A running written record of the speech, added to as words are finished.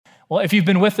Well, if you've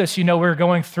been with us, you know we're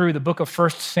going through the book of 1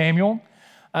 Samuel.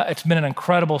 It's been an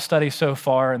incredible study so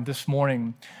far, and this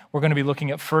morning we're going to be looking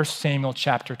at 1 Samuel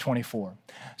chapter 24.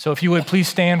 So if you would please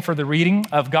stand for the reading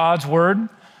of God's word.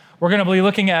 We're going to be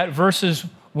looking at verses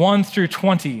 1 through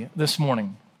 20 this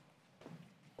morning.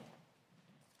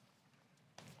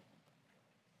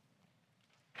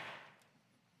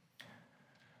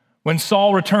 When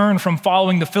Saul returned from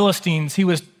following the Philistines, he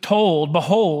was told,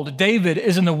 "Behold, David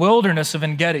is in the wilderness of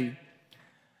En-Gedi."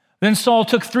 Then Saul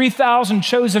took 3,000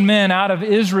 chosen men out of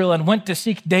Israel and went to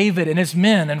seek David and his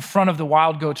men in front of the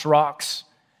wild goats' rocks.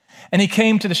 And he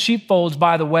came to the sheepfolds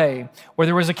by the way, where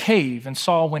there was a cave, and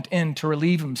Saul went in to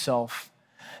relieve himself.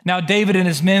 Now David and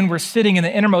his men were sitting in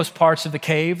the innermost parts of the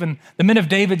cave, and the men of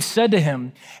David said to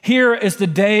him, "Here is the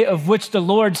day of which the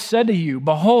Lord said to you,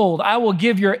 Behold, I will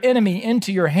give your enemy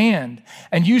into your hand,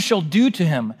 and you shall do to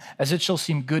him as it shall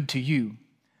seem good to you."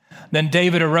 Then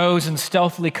David arose and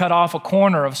stealthily cut off a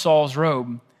corner of Saul's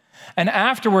robe. And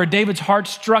afterward, David's heart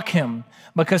struck him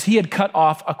because he had cut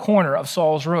off a corner of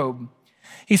Saul's robe.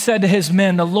 He said to his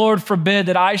men, "The Lord forbid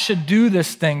that I should do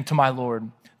this thing to my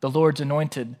Lord, the Lord's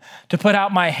anointed, to put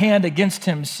out my hand against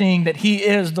him, seeing that he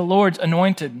is the Lord's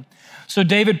anointed." So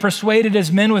David persuaded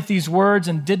his men with these words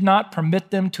and did not permit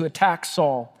them to attack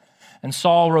Saul. And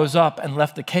Saul rose up and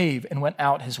left the cave and went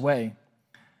out his way.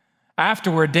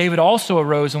 Afterward, David also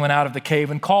arose and went out of the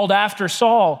cave and called after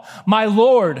Saul, "My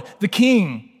Lord, the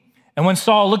king." And when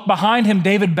Saul looked behind him,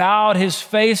 David bowed his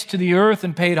face to the earth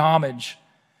and paid homage.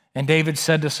 And David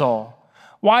said to Saul,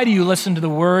 "Why do you listen to the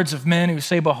words of men who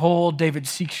say, Behold, David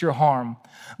seeks your harm?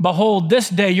 Behold, this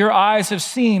day your eyes have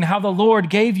seen how the Lord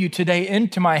gave you today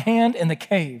into my hand in the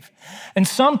cave. And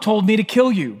some told me to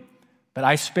kill you, but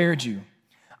I spared you.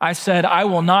 I said, I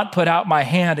will not put out my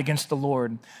hand against the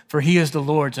Lord, for he is the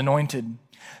Lord's anointed.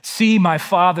 See, my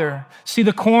father, see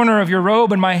the corner of your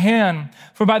robe in my hand,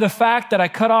 for by the fact that I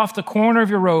cut off the corner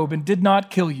of your robe and did not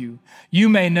kill you, you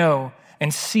may know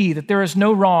and see that there is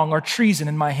no wrong or treason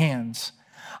in my hands.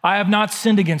 I have not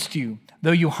sinned against you,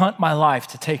 though you hunt my life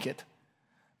to take it.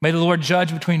 May the Lord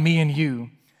judge between me and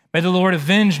you. May the Lord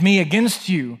avenge me against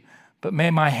you, but may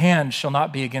my hand shall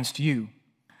not be against you.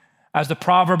 As the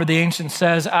proverb of the ancient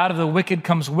says, out of the wicked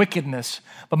comes wickedness,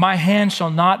 but my hand shall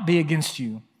not be against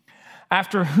you.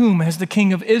 After whom has the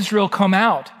king of Israel come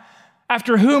out?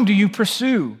 After whom do you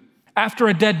pursue? After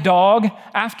a dead dog?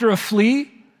 After a flea?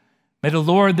 May the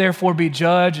Lord therefore be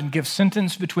judge and give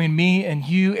sentence between me and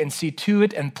you, and see to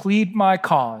it and plead my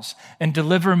cause and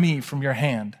deliver me from your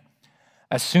hand."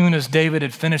 As soon as David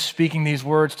had finished speaking these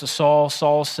words to Saul,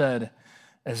 Saul said,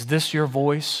 "Is this your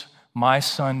voice, my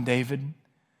son David?"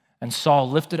 And Saul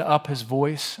lifted up his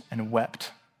voice and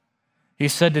wept. He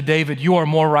said to David, "You are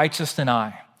more righteous than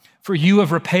I, for you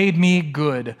have repaid me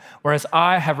good, whereas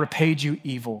I have repaid you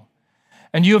evil.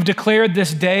 And you have declared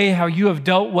this day how you have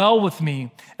dealt well with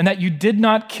me, and that you did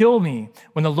not kill me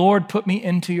when the Lord put me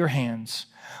into your hands.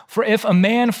 For if a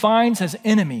man finds his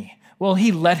enemy, will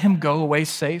he let him go away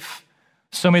safe?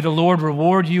 So may the Lord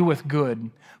reward you with good,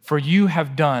 for you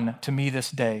have done to me this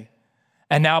day.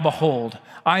 And now behold,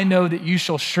 I know that you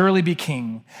shall surely be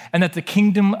king, and that the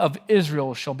kingdom of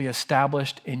Israel shall be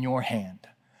established in your hand."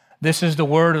 This is the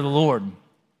word of the Lord.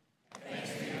 Thanks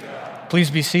be to God. Please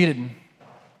be seated.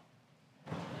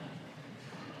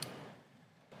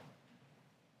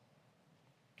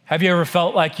 Have you ever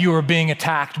felt like you were being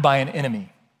attacked by an enemy?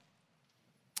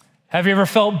 Have you ever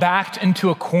felt backed into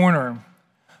a corner?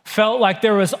 Felt like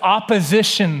there was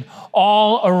opposition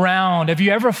all around? Have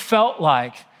you ever felt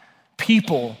like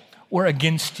people were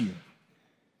against you?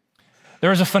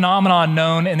 There is a phenomenon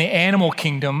known in the animal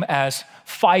kingdom as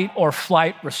fight or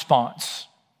flight response.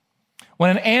 When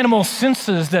an animal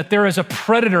senses that there is a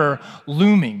predator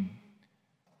looming,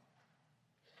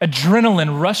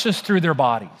 adrenaline rushes through their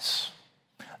bodies.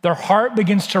 Their heart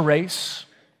begins to race,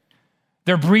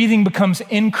 their breathing becomes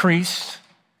increased,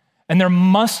 and their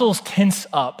muscles tense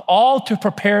up, all to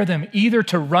prepare them either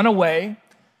to run away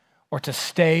or to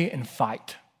stay and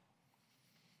fight.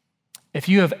 If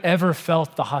you have ever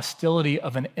felt the hostility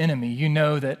of an enemy, you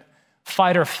know that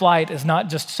fight or flight is not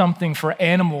just something for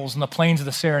animals in the plains of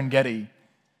the Serengeti,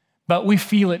 but we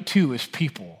feel it too as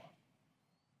people.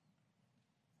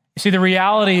 You see, the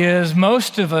reality is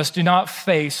most of us do not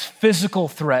face physical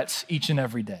threats each and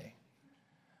every day,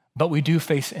 but we do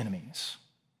face enemies,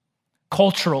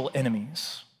 cultural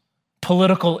enemies,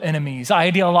 political enemies,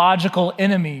 ideological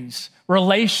enemies,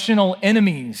 relational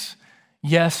enemies,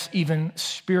 yes, even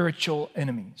spiritual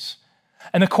enemies.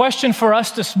 And the question for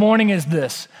us this morning is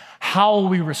this: how will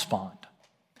we respond?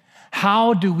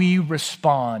 How do we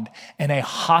respond in a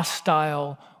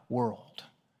hostile world?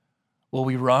 Will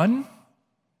we run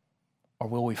or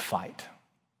will we fight?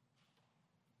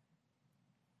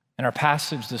 In our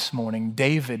passage this morning,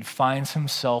 David finds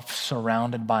himself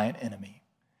surrounded by an enemy.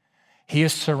 He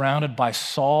is surrounded by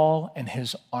Saul and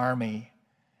his army,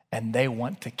 and they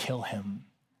want to kill him,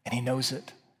 and he knows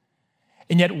it.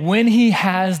 And yet when he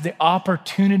has the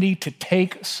opportunity to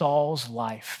take Saul's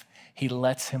life, he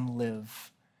lets him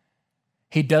live.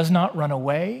 He does not run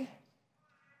away,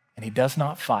 and he does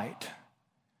not fight.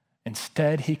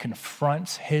 Instead, he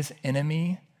confronts his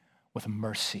enemy with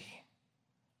mercy.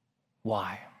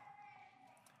 Why?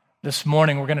 This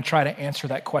morning, we're going to try to answer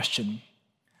that question.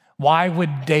 Why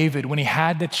would David, when he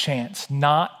had the chance,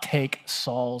 not take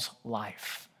Saul's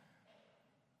life?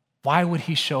 Why would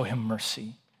he show him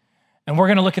mercy? And we're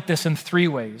going to look at this in three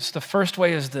ways. The first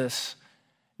way is this: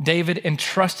 David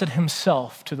entrusted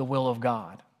himself to the will of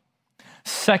God.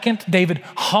 Second, David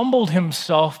humbled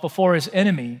himself before his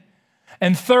enemy.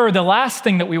 And third, the last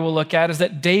thing that we will look at is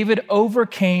that David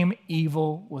overcame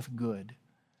evil with good.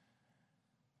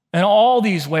 In all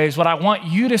these ways, what I want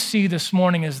you to see this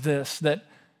morning is this: that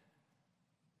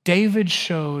David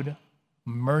showed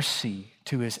mercy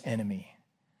to his enemy.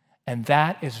 And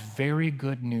that is very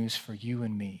good news for you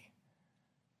and me,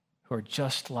 who are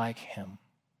just like him.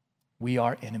 We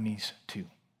are enemies too.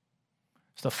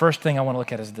 So the first thing I want to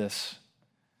look at is this: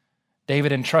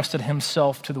 David entrusted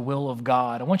himself to the will of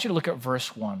God. I want you to look at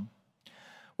verse 1.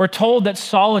 We're told that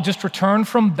Saul had just returned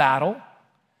from battle.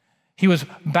 He was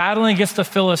battling against the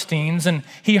Philistines, and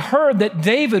he heard that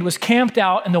David was camped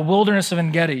out in the wilderness of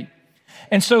En-Gedi.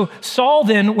 And so Saul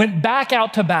then went back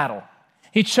out to battle.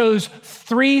 He chose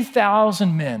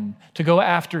 3,000 men to go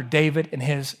after David and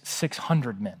his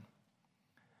 600 men.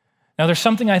 Now, there's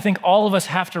something I think all of us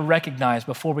have to recognize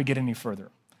before we get any further.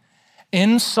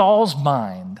 In Saul's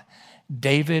mind,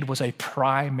 David was a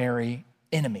primary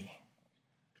enemy.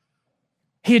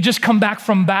 He had just come back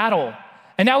from battle,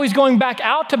 and now he's going back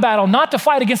out to battle, not to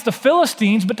fight against the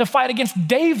Philistines, but to fight against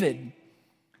David.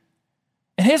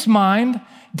 In his mind,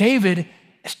 David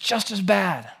is just as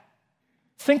bad.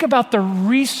 Think about the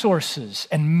resources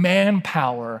and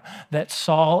manpower that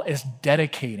Saul is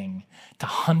dedicating to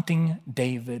hunting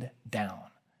David down.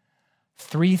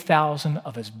 3,000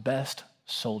 of his best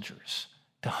soldiers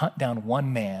to hunt down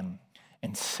one man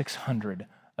and 600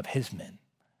 of his men.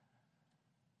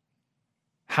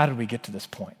 How did we get to this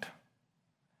point?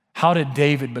 How did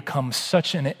David become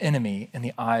such an enemy in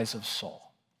the eyes of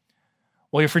Saul?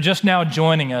 Well, if you're just now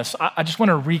joining us, I just want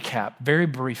to recap very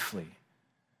briefly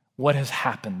what has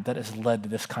happened that has led to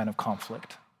this kind of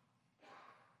conflict.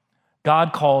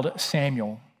 God called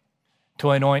Samuel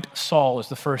to anoint Saul as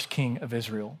the first king of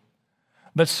Israel.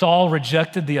 But Saul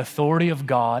rejected the authority of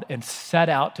God and set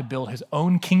out to build his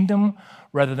own kingdom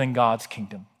rather than God's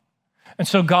kingdom. And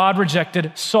so God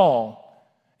rejected Saul.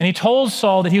 And he told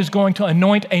Saul that he was going to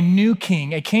anoint a new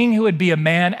king, a king who would be a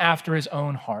man after his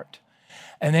own heart.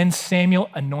 And then Samuel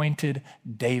anointed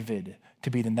David to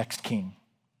be the next king.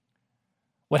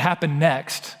 What happened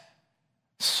next?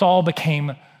 Saul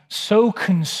became so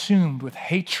consumed with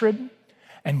hatred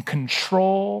and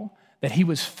control that he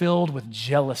was filled with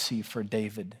jealousy for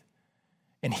David.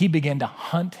 And he began to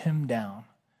hunt him down.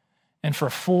 And for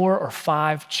 4 or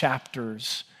 5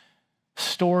 chapters,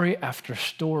 story after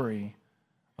story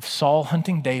of Saul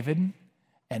hunting David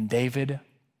and David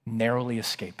narrowly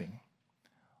escaping.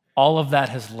 All of that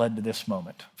has led to this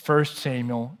moment, 1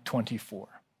 Samuel 24.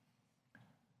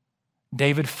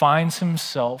 David finds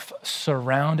himself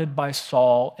surrounded by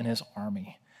Saul and his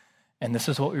army. And this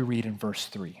is what we read in verse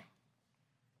 3.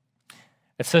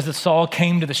 It says that Saul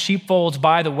came to the sheepfolds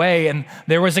by the way, and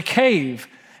there was a cave,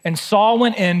 and Saul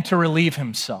went in to relieve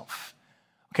himself.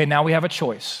 Okay, now we have a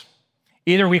choice.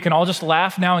 Either we can all just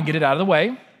laugh now and get it out of the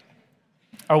way,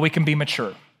 or we can be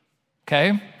mature,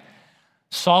 okay?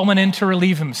 Saul went in to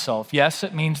relieve himself. Yes,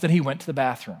 it means that he went to the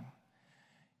bathroom.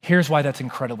 Here's why that's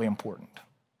incredibly important.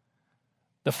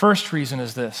 The first reason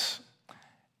is this.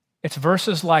 It's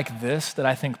verses like this that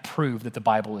I think prove that the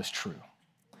Bible is true.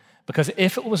 Because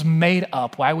if it was made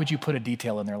up, why would you put a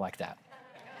detail in there like that?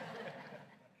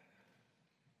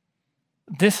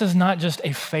 This is not just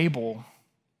a fable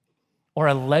or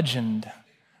a legend.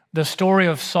 The story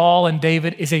of Saul and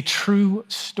David is a true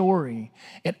story.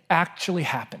 It actually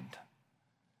happened.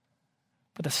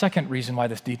 But the second reason why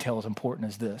this detail is important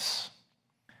is this.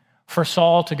 For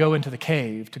Saul to go into the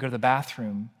cave, to go to the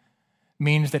bathroom,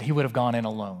 means that he would have gone in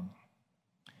alone.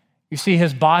 You see,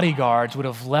 his bodyguards would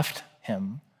have left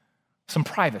him some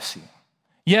privacy.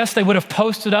 Yes, they would have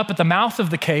posted up at the mouth of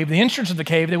the cave, the entrance of the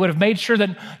cave. They would have made sure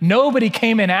that nobody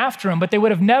came in after him, but they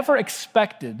would have never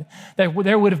expected that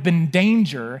there would have been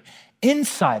danger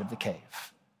inside of the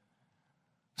cave.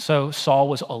 So Saul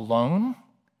was alone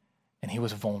and he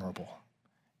was vulnerable.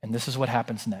 And this is what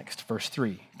happens next. Verse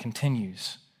 3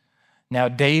 continues. Now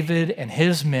David and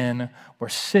his men were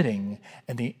sitting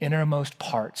in the innermost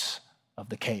parts of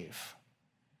the cave.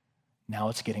 Now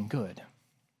it's getting good.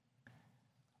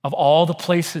 Of all the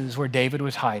places where David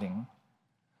was hiding,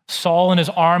 Saul and his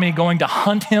army going to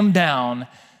hunt him down,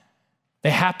 they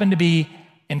happened to be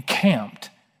encamped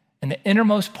in the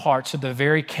innermost parts of the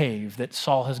very cave that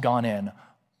Saul has gone in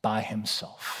by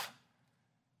himself.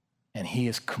 And he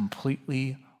is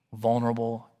completely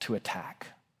vulnerable to attack.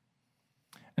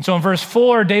 And so in verse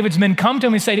 4, David's men come to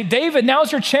him and say, David,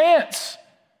 now's your chance.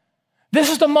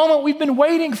 This is the moment we've been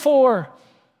waiting for.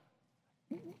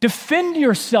 Defend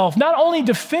yourself. Not only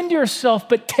defend yourself,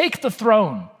 but take the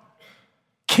throne.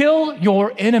 Kill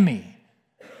your enemy.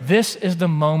 This is the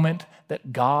moment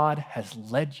that God has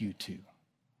led you to.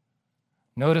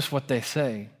 Notice what they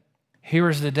say. Here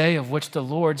is the day of which the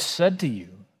Lord said to you.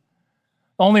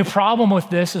 The only problem with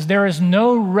this is there is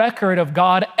no record of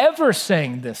God ever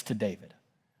saying this to David.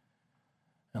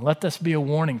 And let this be a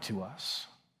warning to us.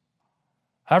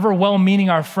 However well-meaning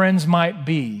our friends might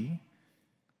be,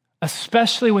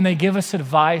 especially when they give us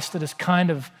advice that is kind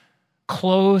of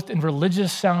clothed in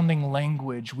religious-sounding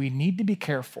language, we need to be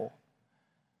careful.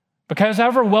 Because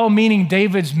however well-meaning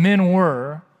David's men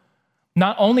were,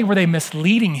 not only were they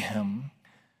misleading him,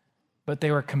 but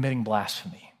they were committing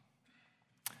blasphemy.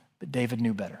 But David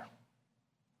knew better.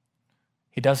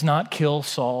 He does not kill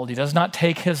Saul. He does not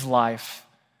take his life.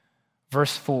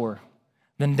 Verse 4,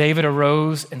 then David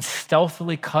arose and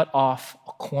stealthily cut off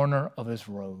a corner of his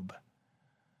robe.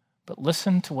 But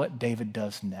listen to what David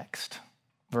does next.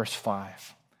 Verse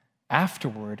 5,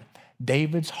 afterward,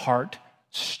 David's heart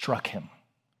struck him.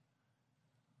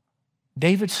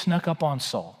 David snuck up on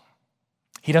Saul.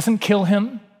 He doesn't kill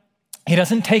him. He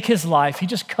doesn't take his life. He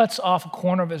just cuts off a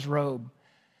corner of his robe.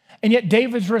 And yet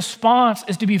David's response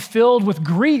is to be filled with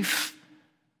grief,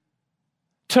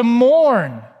 to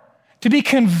mourn, to be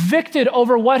convicted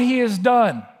over what he has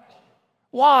done.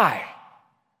 Why?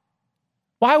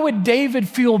 Why would David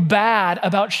feel bad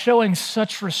about showing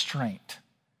such restraint?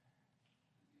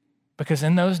 Because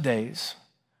in those days,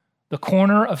 the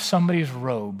corner of somebody's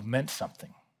robe meant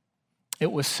something.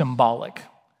 It was symbolic,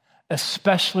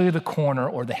 especially the corner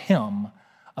or the hem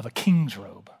of a king's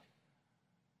robe.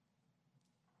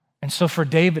 And so for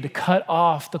David to cut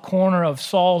off the corner of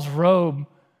Saul's robe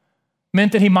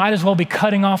meant that he might as well be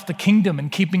cutting off the kingdom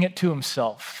and keeping it to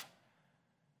himself.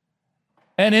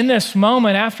 And in this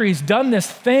moment, after he's done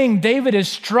this thing, David is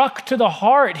struck to the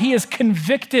heart. He is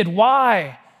convicted.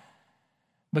 Why?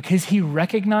 Because he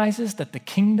recognizes that the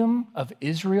kingdom of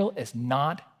Israel is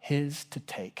not his to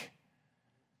take.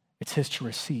 It's his to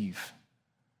receive.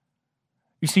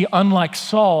 You see, unlike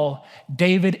Saul,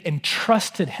 David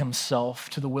entrusted himself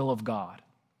to the will of God.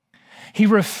 He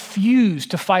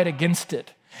refused to fight against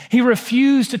it. He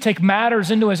refused to take matters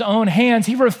into his own hands.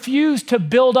 He refused to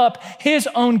build up his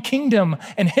own kingdom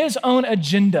and his own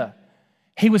agenda.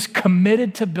 He was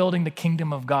committed to building the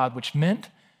kingdom of God, which meant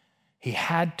he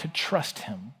had to trust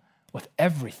him with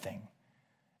everything,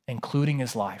 including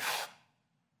his life.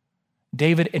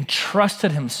 David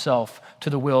entrusted himself to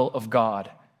the will of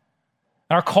God.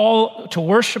 Our call to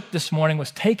worship this morning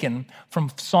was taken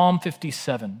from Psalm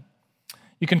 57.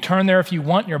 You can turn there if you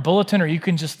want in your bulletin, or you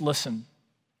can just listen.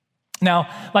 Now,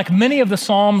 like many of the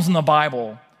Psalms in the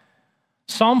Bible,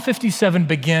 Psalm 57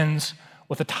 begins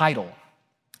with a title,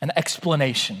 an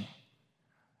explanation.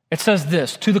 It says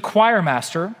this, to the choir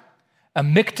master, a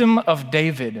miktam of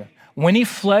David, when he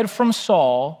fled from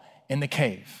Saul in the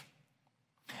cave.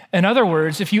 In other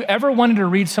words, if you ever wanted to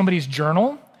read somebody's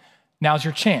journal, now's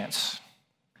your chance.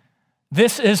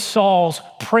 This is Saul's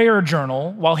prayer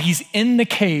journal while he's in the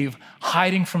cave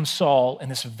hiding from Saul in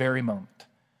this very moment.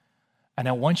 And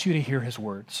I want you to hear his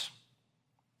words.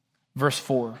 Verse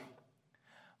 4,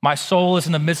 my soul is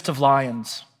in the midst of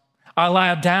lions. I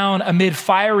lie down amid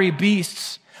fiery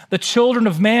beasts, the children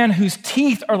of man whose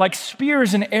teeth are like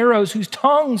spears and arrows, whose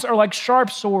tongues are like sharp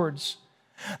swords.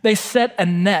 They set a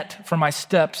net for my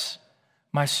steps.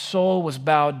 My soul was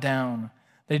bowed down.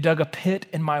 They dug a pit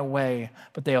in my way,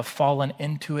 but they have fallen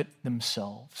into it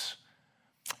themselves.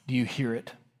 Do you hear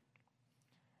it?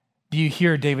 Do you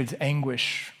hear David's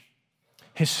anguish,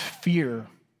 his fear?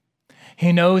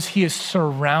 He knows he is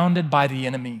surrounded by the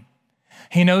enemy.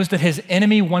 He knows that his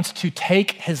enemy wants to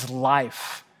take his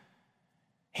life.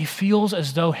 He feels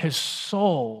as though his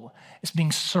soul is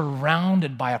being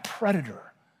surrounded by a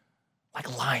predator,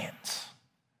 like lions.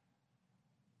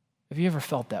 Have you ever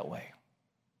felt that way?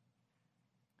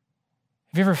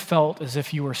 Have you ever felt as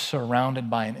if you were surrounded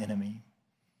by an enemy?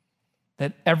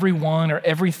 That everyone or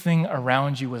everything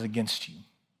around you was against you?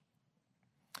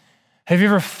 Have you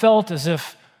ever felt as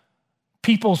if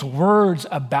people's words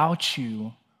about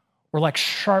you were like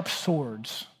sharp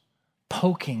swords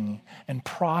poking and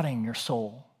prodding your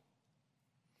soul?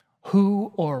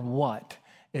 Who or what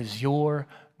is your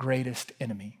greatest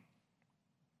enemy?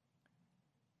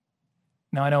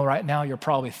 Now, I know right now you're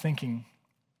probably thinking,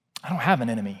 I don't have an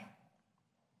enemy.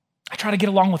 I try to get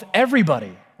along with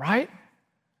everybody, right?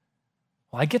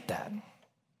 Well, I get that.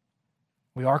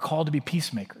 We are called to be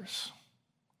peacemakers.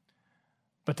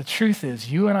 But the truth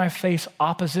is, you and I face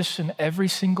opposition every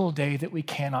single day that we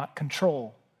cannot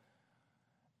control.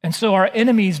 And so our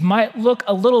enemies might look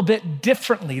a little bit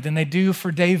differently than they do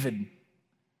for David.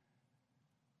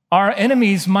 Our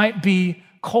enemies might be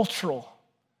cultural,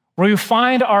 where we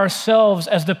find ourselves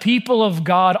as the people of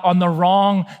God on the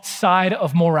wrong side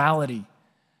of morality,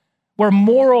 where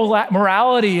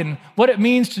morality and what it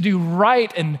means to do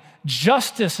right and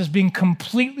justice is being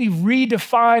completely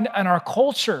redefined in our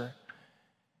culture.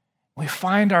 We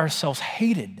find ourselves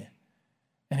hated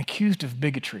and accused of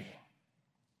bigotry.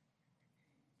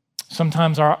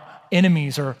 Sometimes our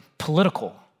enemies are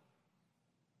political.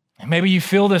 And maybe you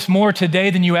feel this more today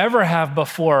than you ever have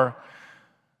before.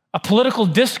 A political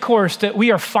discourse that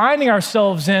we are finding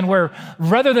ourselves in where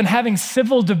rather than having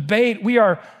civil debate, we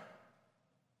are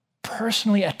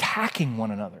personally attacking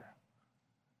one another.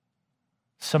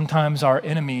 Sometimes our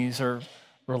enemies are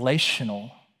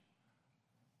relational.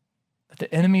 But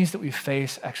the enemies that we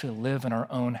face actually live in our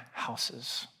own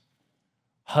houses.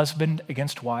 Husband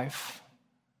against wife,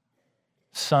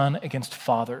 son against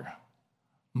father,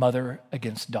 mother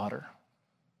against daughter.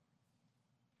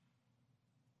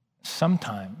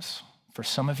 Sometimes, for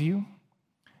some of you,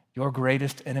 your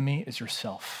greatest enemy is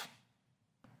yourself.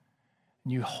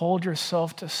 And you hold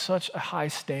yourself to such a high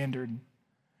standard,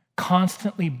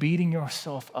 constantly beating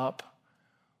yourself up,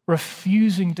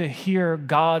 refusing to hear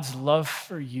God's love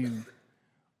for you,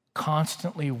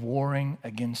 constantly warring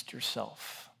against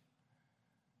yourself.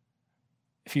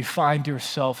 If you find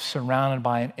yourself surrounded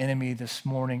by an enemy this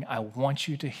morning, I want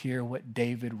you to hear what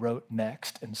David wrote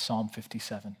next in Psalm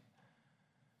 57.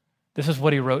 This is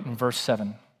what he wrote in verse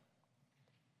 7.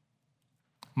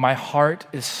 My heart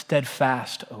is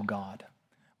steadfast, O God.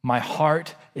 My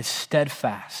heart is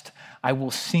steadfast. I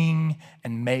will sing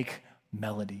and make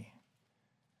melody.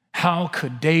 How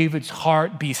could David's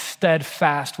heart be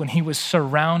steadfast when he was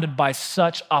surrounded by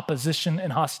such opposition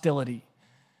and hostility?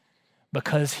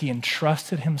 Because he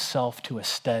entrusted himself to a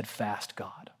steadfast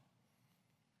God.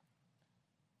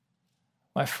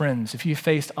 My friends, if you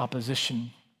faced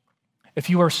opposition, if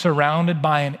you are surrounded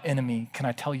by an enemy, can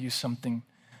I tell you something?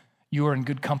 You are in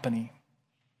good company.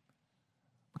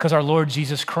 Because our Lord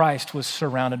Jesus Christ was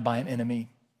surrounded by an enemy.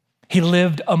 He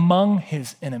lived among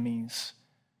his enemies.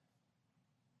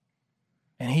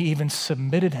 And he even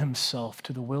submitted himself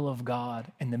to the will of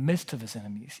God in the midst of his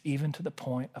enemies, even to the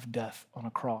point of death on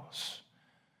a cross.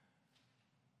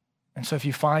 And so if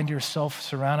you find yourself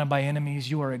surrounded by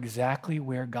enemies, you are exactly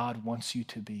where God wants you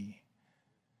to be.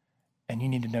 And you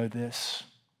need to know this: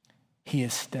 he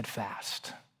is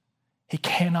steadfast. He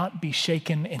cannot be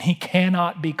shaken and he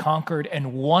cannot be conquered.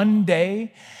 And one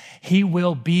day he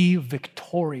will be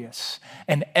victorious.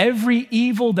 And every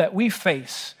evil that we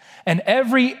face and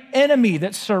every enemy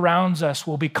that surrounds us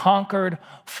will be conquered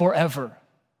forever.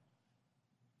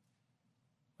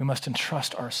 We must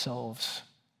entrust ourselves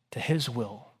to his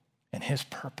will and his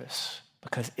purpose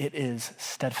because it is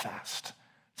steadfast.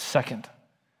 Second,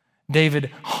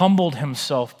 David humbled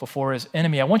himself before his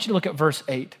enemy. I want you to look at verse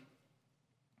 8.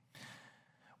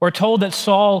 We're told that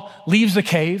Saul leaves the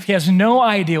cave. He has no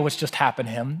idea what's just happened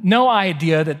to him, no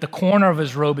idea that the corner of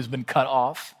his robe has been cut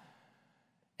off.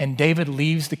 And David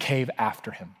leaves the cave after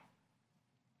him.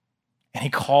 And he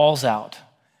calls out,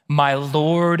 "My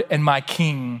Lord and my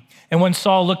King." And when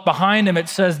Saul looked behind him, it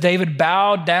says David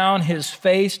bowed down his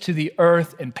face to the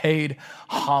earth and paid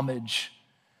homage.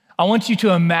 I want you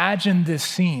to imagine this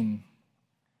scene.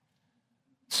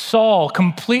 Saul,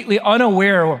 completely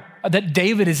unaware that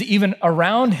David is even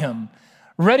around him,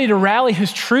 ready to rally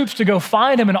his troops to go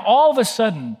find him. And all of a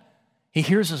sudden, he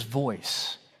hears his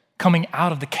voice coming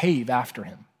out of the cave after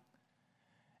him.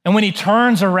 And when he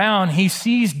turns around, he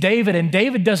sees David, and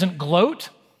David doesn't gloat.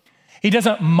 He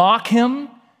doesn't mock him.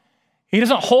 He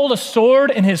doesn't hold a sword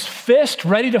in his fist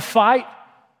ready to fight.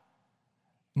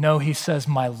 No, he says,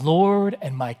 "My Lord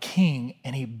and my King,"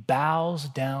 and he bows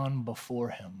down before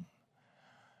him.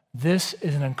 This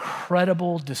is an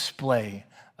incredible display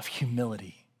of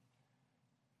humility.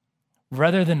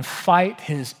 Rather than fight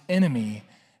his enemy,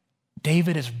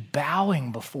 David is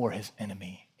bowing before his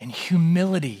enemy in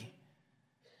humility.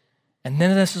 And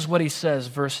then this is what he says,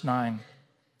 verse 9.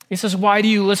 He says, why do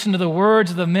you listen to the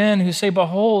words of the men who say,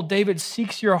 behold, David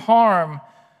seeks your harm?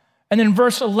 And then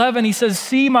verse 11, he says,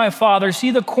 see, my father,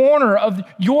 see the corner of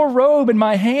your robe in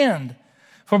my hand.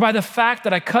 For by the fact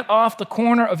that I cut off the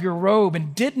corner of your robe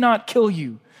and did not kill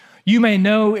you, you may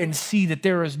know and see that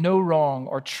there is no wrong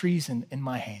or treason in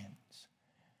my hands.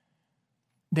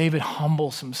 David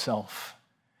humbles himself.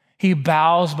 He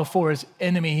bows before his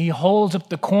enemy. He holds up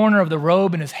the corner of the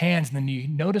robe in his hands. And then you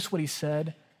notice what he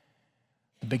said?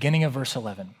 The beginning of verse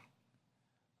 11,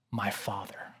 my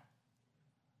father.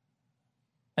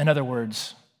 In other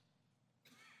words,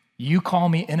 you call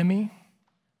me enemy,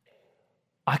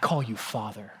 I call you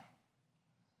father.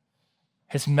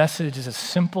 His message is as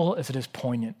simple as it is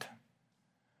poignant.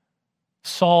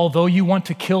 Saul, though you want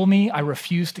to kill me, I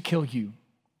refuse to kill you.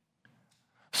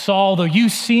 Saul, though you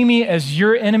see me as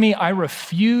your enemy, I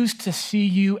refuse to see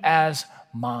you as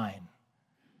mine.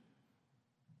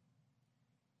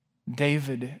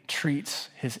 David treats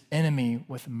his enemy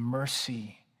with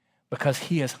mercy because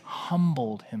he has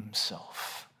humbled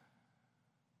himself.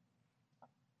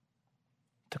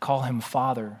 To call him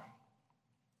father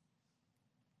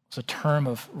is a term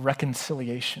of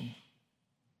reconciliation.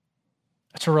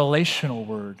 It's a relational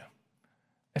word.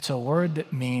 It's a word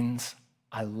that means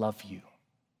I love you.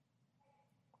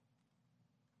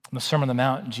 In the Sermon on the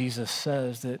Mount, Jesus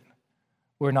says that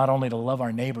we're not only to love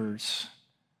our neighbors,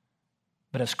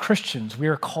 but as Christians, we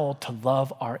are called to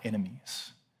love our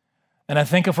enemies. And I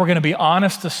think if we're going to be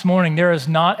honest this morning, there is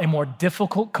not a more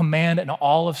difficult command in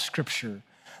all of Scripture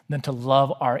than to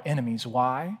love our enemies.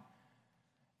 Why?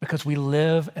 Because we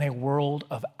live in a world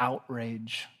of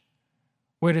outrage,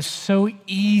 where it is so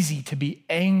easy to be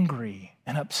angry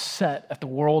and upset at the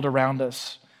world around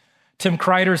us. Tim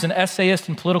Kreider is an essayist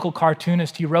and political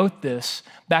cartoonist. He wrote this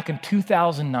back in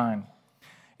 2009.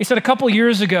 He said, a couple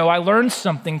years ago, I learned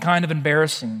something kind of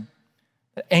embarrassing,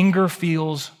 that anger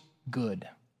feels good.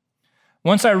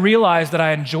 Once I realized that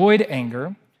I enjoyed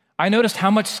anger, I noticed how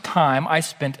much time I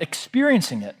spent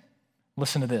experiencing it.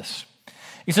 Listen to this.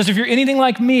 He says, if you're anything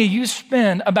like me, you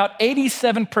spend about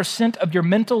 87% of your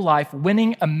mental life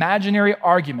winning imaginary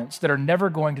arguments that are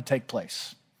never going to take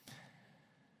place.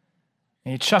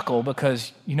 And you chuckle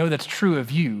because you know that's true of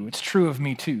you. It's true of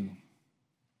me too.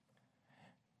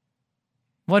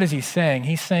 What is he saying?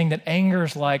 He's saying that anger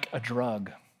is like a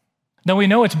drug. Though we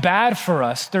know it's bad for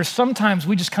us, there's sometimes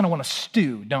we just kind of want to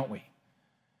stew, don't we?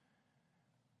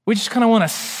 We just kind of want to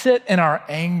sit in our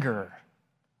anger.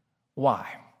 Why?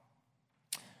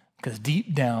 Because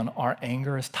deep down, our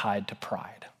anger is tied to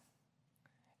pride.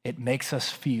 It makes us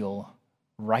feel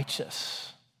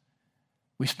righteous.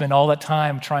 We spend all that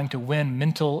time trying to win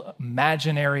mental,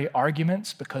 imaginary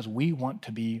arguments because we want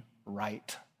to be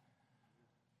right.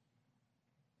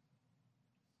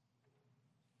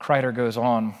 Kreider goes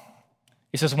on.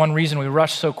 He says, one reason we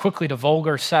rush so quickly to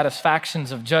vulgar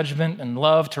satisfactions of judgment and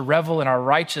love to revel in our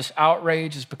righteous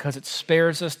outrage is because it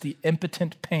spares us the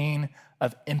impotent pain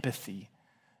of empathy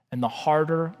and the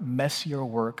harder, messier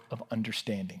work of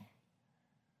understanding.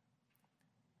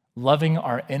 Loving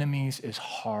our enemies is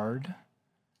hard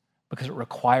because it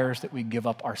requires that we give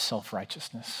up our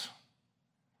self-righteousness.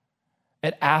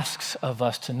 It asks of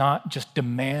us to not just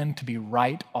demand to be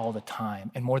right all the time.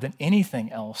 And more than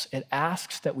anything else, it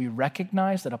asks that we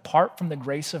recognize that apart from the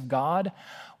grace of God,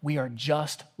 we are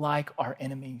just like our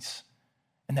enemies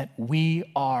and that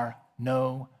we are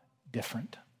no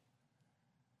different.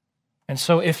 And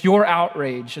so if your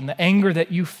outrage and the anger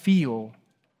that you feel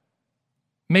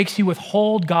makes you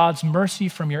withhold God's mercy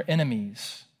from your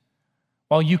enemies,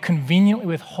 while you conveniently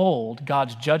withhold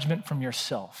God's judgment from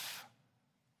yourself,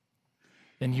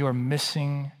 then you are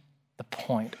missing the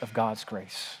point of God's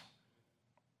grace.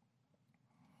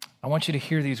 I want you to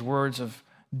hear these words of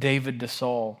David to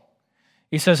Saul.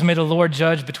 He says, may the Lord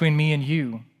judge between me and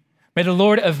you. May the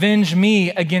Lord avenge me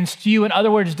against you. In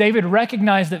other words, David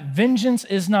recognized that vengeance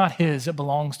is not his, it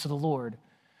belongs to the Lord.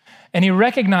 And he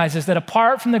recognizes that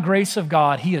apart from the grace of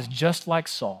God, he is just like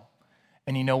Saul.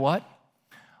 And you know what?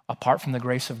 Apart from the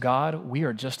grace of God, we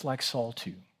are just like Saul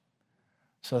too.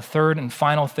 So the third and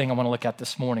final thing I want to look at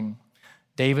this morning,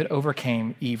 David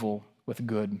overcame evil with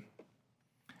good.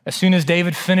 As soon as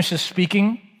David finishes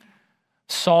speaking,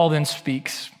 Saul then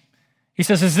speaks. He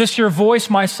says, is this your voice,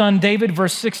 my son David?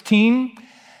 Verse 16.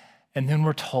 And then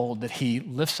we're told that he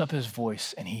lifts up his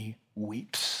voice and he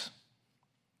weeps.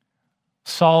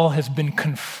 Saul has been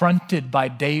confronted by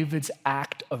David's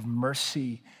act of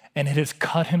mercy, and it has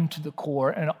cut him to the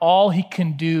core. And all he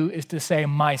can do is to say,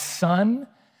 my son,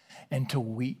 and to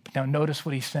weep. Now notice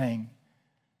what he's saying.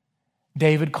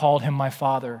 David called him my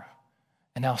father,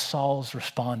 and now Saul's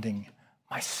responding,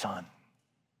 my son.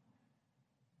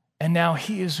 And now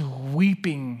he is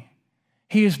weeping.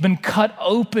 He has been cut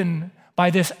open by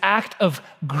this act of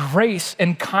grace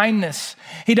and kindness.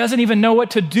 He doesn't even know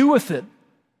what to do with it.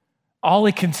 All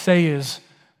he can say is,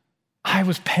 I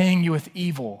was paying you with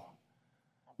evil,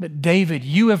 but David,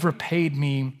 you have repaid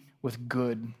me with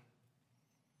good.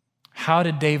 How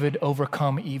did David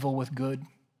overcome evil with good?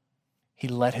 He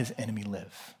let his enemy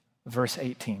live. Verse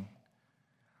 18.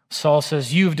 Saul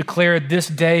says, you have declared this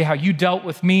day how you dealt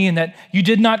with me and that you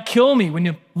did not kill me when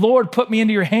the Lord put me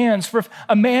into your hands. For if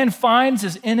a man finds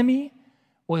his enemy,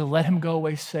 will he let him go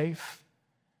away safe?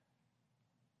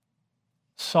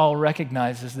 Saul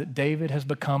recognizes that David has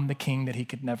become the king that he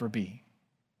could never be.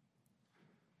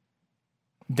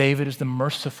 David is the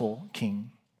merciful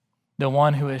king, the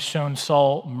one who has shown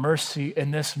Saul mercy,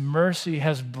 and this mercy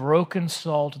has broken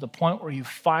Saul to the point where he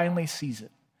finally sees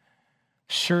it.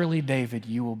 Surely, David,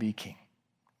 you will be king.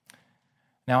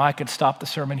 Now, I could stop the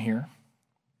sermon here,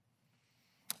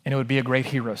 and it would be a great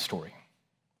hero story.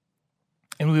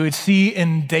 And we would see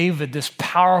in David this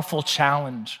powerful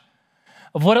challenge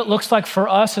of what it looks like for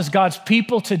us as God's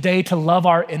people today to love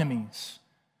our enemies,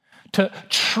 to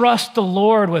trust the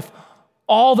Lord with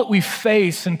all that we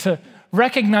face, and to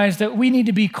recognize that we need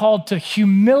to be called to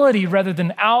humility rather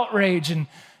than outrage, and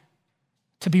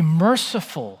to be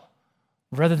merciful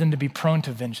rather than to be prone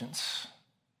to vengeance.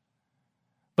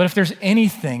 But if there's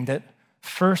anything that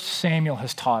 1 Samuel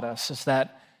has taught us, is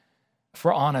that if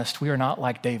we're honest, we are not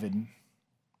like David,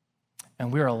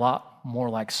 and we are a lot more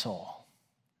like Saul.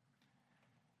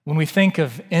 When we think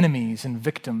of enemies and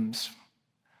victims,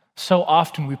 so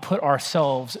often we put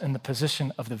ourselves in the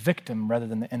position of the victim rather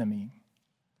than the enemy.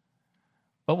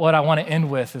 But what I want to end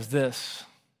with is this.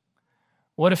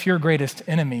 What if your greatest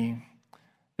enemy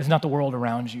is not the world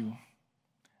around you,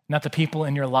 not the people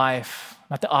in your life,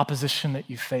 not the opposition that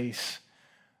you face,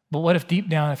 but what if deep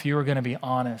down, if you were going to be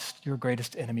honest, your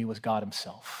greatest enemy was God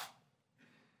himself?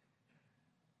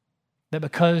 That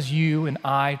because you and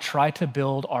I try to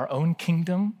build our own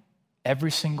kingdom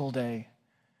every single day,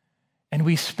 and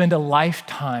we spend a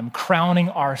lifetime crowning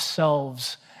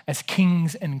ourselves as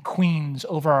kings and queens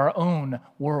over our own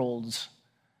worlds,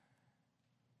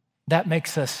 that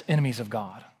makes us enemies of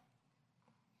God.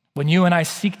 When you and I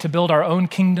seek to build our own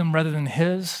kingdom rather than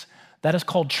his, that is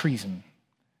called treason.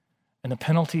 And the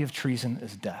penalty of treason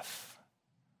is death.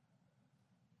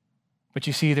 But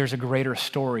you see, there's a greater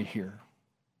story here.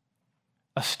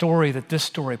 A story that this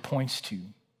story points to.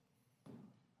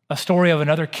 A story of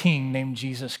another king named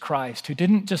Jesus Christ, who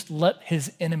didn't just let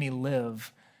his enemy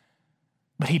live,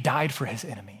 but he died for his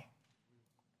enemy.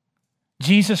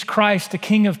 Jesus Christ, the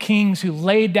King of Kings, who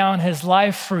laid down his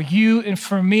life for you and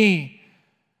for me.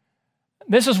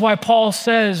 This is why Paul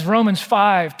says, Romans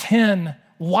 5:10,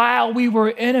 while we were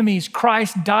enemies,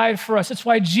 Christ died for us. It's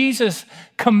why Jesus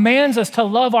commands us to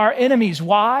love our enemies.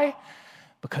 Why?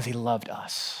 Because he loved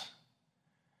us.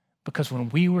 Because when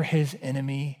we were his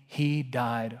enemy, he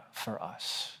died for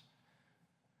us.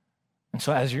 And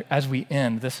so as we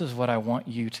end, this is what I want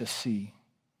you to see.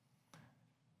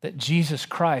 That Jesus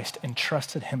Christ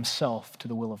entrusted himself to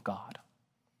the will of God.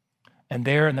 And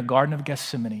there in the Garden of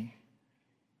Gethsemane,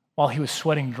 while he was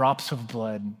sweating drops of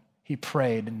blood, he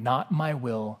prayed, not my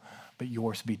will, but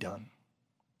yours be done.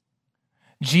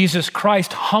 Jesus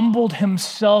Christ humbled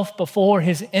himself before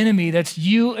his enemy, that's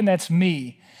you and that's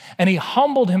me, and he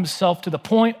humbled himself to the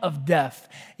point of death,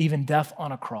 even death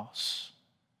on a cross.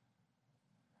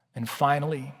 And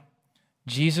finally,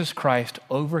 Jesus Christ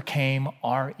overcame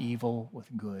our evil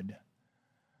with good.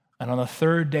 And on the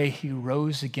third day, he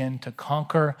rose again to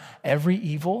conquer every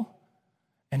evil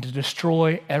and to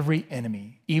destroy every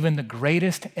enemy, even the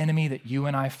greatest enemy that you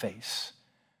and I face,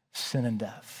 sin and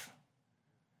death.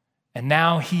 And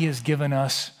now he has given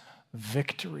us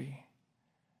victory.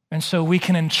 And so we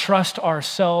can entrust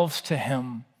ourselves to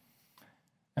him.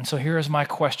 And so here is my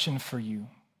question for you.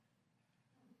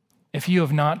 If you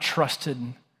have not trusted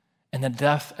in the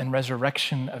death and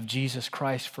resurrection of Jesus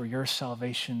Christ for your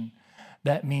salvation,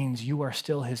 that means you are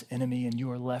still his enemy and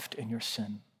you are left in your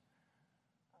sin.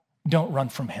 Don't run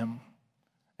from him,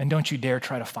 and don't you dare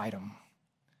try to fight him,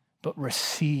 but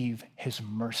receive his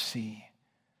mercy.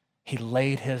 He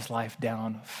laid his life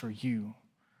down for you.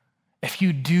 If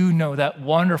you do know that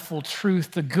wonderful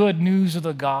truth, the good news of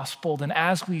the gospel, then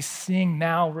as we sing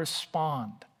now,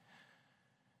 respond.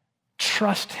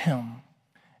 Trust him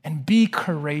and be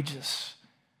courageous,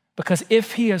 because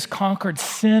if he has conquered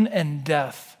sin and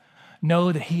death,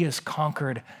 know that he has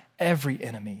conquered every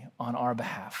enemy on our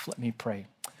behalf. Let me pray.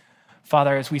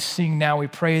 Father, as we sing now, we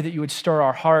pray that you would stir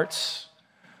our hearts,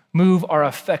 move our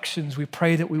affections. We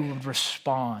pray that we would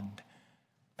respond.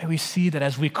 May we see that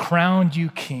as we crowned you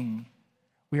King,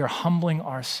 we are humbling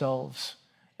ourselves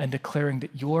and declaring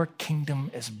that your kingdom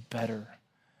is better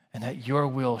and that your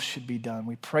will should be done.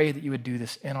 We pray that you would do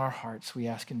this in our hearts. We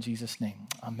ask in Jesus' name.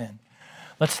 Amen.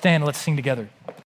 Let's stand, let's sing together.